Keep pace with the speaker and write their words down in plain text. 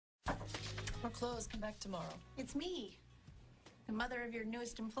More clothes. Come back tomorrow. It's me, the mother of your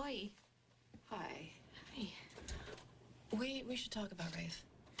newest employee. Hi. Hi. We should talk about Rafe.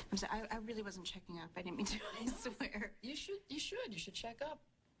 I'm sorry, I really wasn't checking up. I didn't mean to, I swear. You should check up.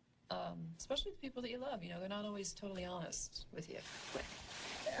 Especially the people that you love. You know, they're not always totally honest with you.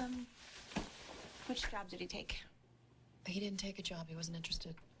 Which job did he take? He didn't take a job. He wasn't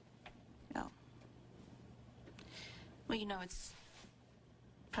interested. No. Well, you know, it's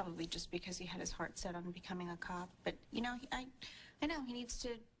probably just because he had his heart set on becoming a cop. But, you know, I know he needs to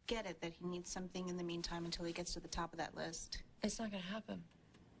get it, that he needs something in the meantime until he gets to the top of that list. It's not going to happen.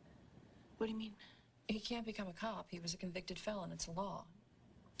 What do you mean? He can't become a cop. He was a convicted felon. It's a law.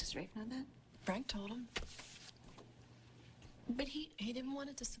 Does Rafe know that? Frank told him. But he didn't want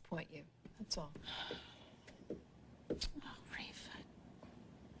to disappoint you. That's all. Oh, Rafe.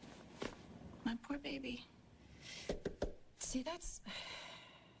 My poor baby. See, that's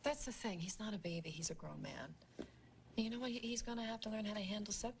the thing. He's not a baby. He's a grown man. And you know what? He's going to have to learn how to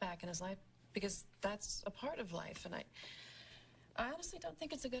handle setback in his life because that's a part of life. And I honestly don't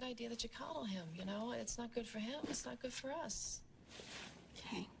think it's a good idea that you coddle him, you know? It's not good for him. It's not good for us.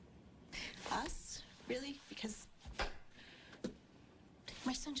 Okay. Us? Really? Because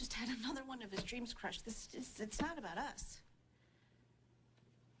my son just had another one of his dreams crushed. It's not about us.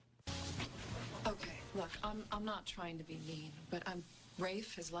 Okay, look, I'm not trying to be mean, but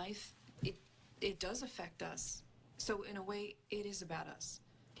Rafe, his life, it does affect us. So in a way, it is about us.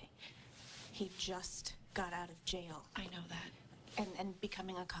 Okay. He just got out of jail. I know that. And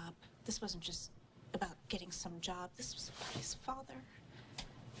becoming a cop. This wasn't just about getting some job. This was about his father,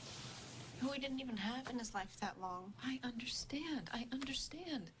 who he didn't even have in his life that long. I understand.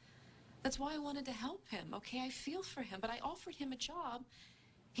 That's why I wanted to help him, okay? I feel for him, but I offered him a job.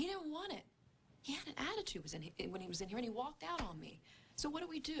 He didn't want it. He had an attitude when he was in here, and he walked out on me. So what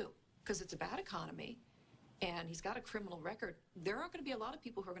do? Because it's a bad economy, and he's got a criminal record. There aren't going to be a lot of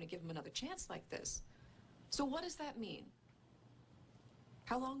people who are going to give him another chance like this. So what does that mean?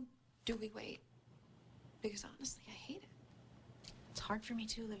 How long do we wait? Because honestly, I hate it. It's hard for me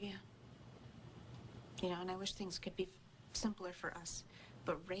too, Olivia. You know, and I wish things could be simpler for us.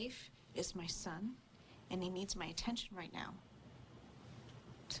 But Rafe is my son, and he needs my attention right now.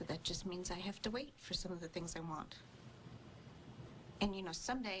 So that just means I have to wait for some of the things I want. And, you know,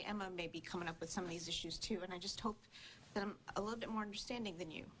 someday Emma may be coming up with some of these issues too, and I just hope that I'm a little bit more understanding than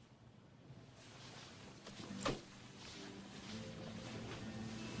you.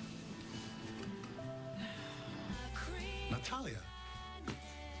 Natalia.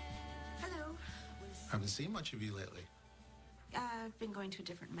 Hello. Haven't seen much of you lately. I've been going to a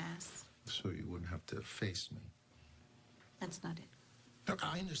different mass. So you wouldn't have to face me. That's not it. Look,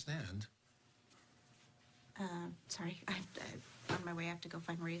 I understand. Sorry. I'm on my way. I have to go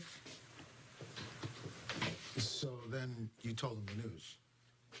find Rafe. So then you told him the news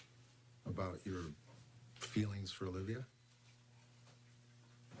about your feelings for Olivia?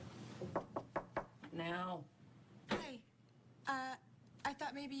 Now. Hi. I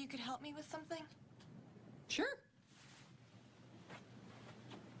thought maybe you could help me with something. Sure.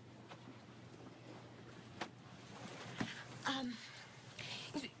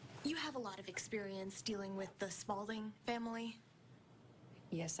 You have a lot of experience dealing with the Spaulding family.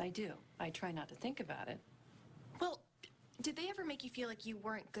 Yes, I do. I try not to think about it. Well, did they ever make you feel like you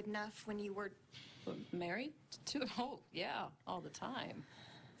weren't good enough when you were... Married to? Oh, yeah, all the time.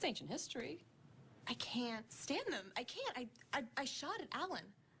 It's ancient history. I can't stand them. I can't. I shot at Alan.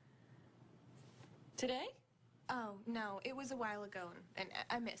 Today? Oh, no, it was a while ago, and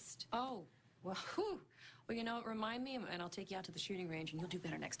I missed. Oh, well, whew. Well, you know, remind me, and I'll take you out to the shooting range, and you'll do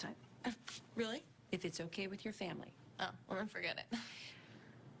better next time. Really? If it's okay with your family. Oh, well, then forget it.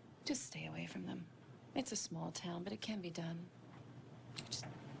 Just stay away from them. It's a small town, but it can be done.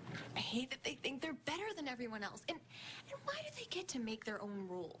 I hate that they think they're better than everyone else. And why do they get to make their own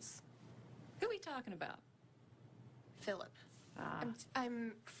rules? Who are we talking about? Philip. Ah.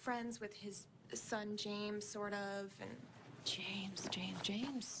 I'm friends with his son, James, sort of, and... James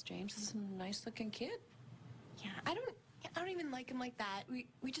is a nice-looking kid. Yeah, I don't even like him like that.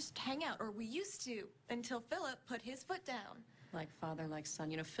 We just hang out, or we used to, until Philip put his foot down. Like father, like son.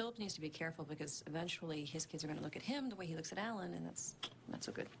 You know, Philip needs to be careful because eventually his kids are going to look at him the way he looks at Alan, and that's not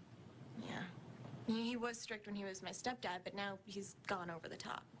so good. Yeah. He was strict when he was my stepdad, but now he's gone over the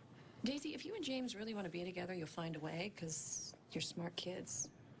top. Daisy, if you and James really want to be together, you'll find a way, because you're smart kids.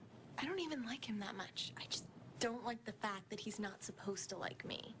 I don't even like him that much. I just don't like the fact that he's not supposed to like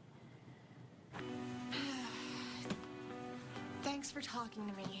me. Thanks for talking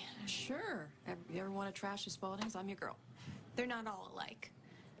to me. Sure. You ever want to trash the Spauldings? I'm your girl. They're not all alike.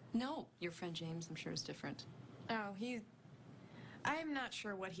 No, your friend James, I'm sure, is different. Oh, I'm not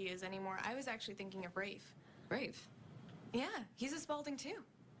sure what he is anymore. I was actually thinking of Rafe. Rafe? Yeah, he's a Spalding too.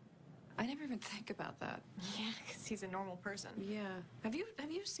 I never even think about that. Yeah, because he's a normal person. Yeah. Have you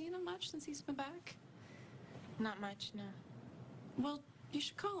seen him much since he's been back? Not much, no. Well, you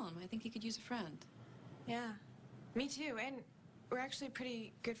should call him. I think he could use a friend. Yeah, me too. And we're actually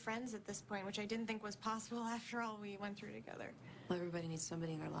pretty good friends at this point, which I didn't think was possible after all we went through together. Well, everybody needs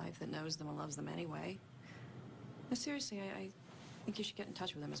somebody in their life that knows them and loves them anyway. No, seriously, I think you should get in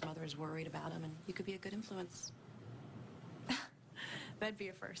touch with him. His mother is worried about him, and you could be a good influence. That'd be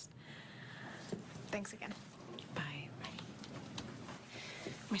a first. Thanks again. Bye.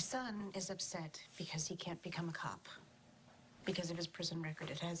 My son is upset because he can't become a cop. Because of his prison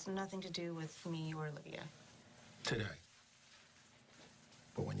record. It has nothing to do with me or Olivia. Today.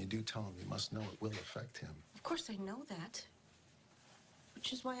 But when you do tell him, you must know it will affect him. Of course I know that.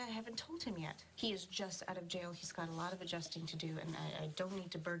 Which is why I haven't told him yet. He is just out of jail. He's got a lot of adjusting to do, and I don't need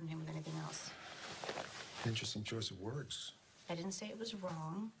to burden him with anything else. Interesting choice of words. I didn't say it was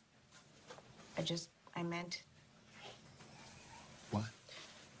wrong. I meant... What?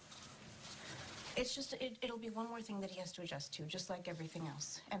 It's just, it'll be one more thing that he has to adjust to, just like everything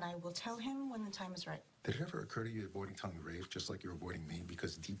else. And I will tell him when the time is right. Did it ever occur to you avoiding telling Rafe just like you're avoiding me?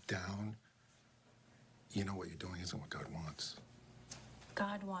 Because deep down, you know what you're doing isn't what God wants.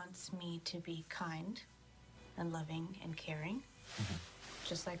 God wants me to be kind and loving and caring. Mm-hmm.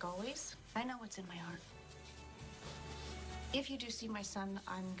 Just like always. I know what's in my heart. If you do see my son,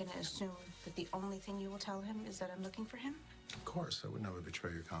 I'm gonna assume that the only thing you will tell him is that I'm looking for him. Of course, I would never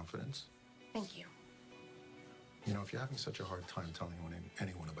betray your confidence. Thank you. You know, if you're having such a hard time telling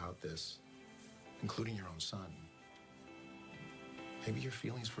anyone about this, including your own son, maybe your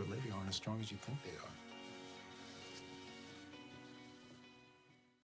feelings for Olivia aren't as strong as you think they are.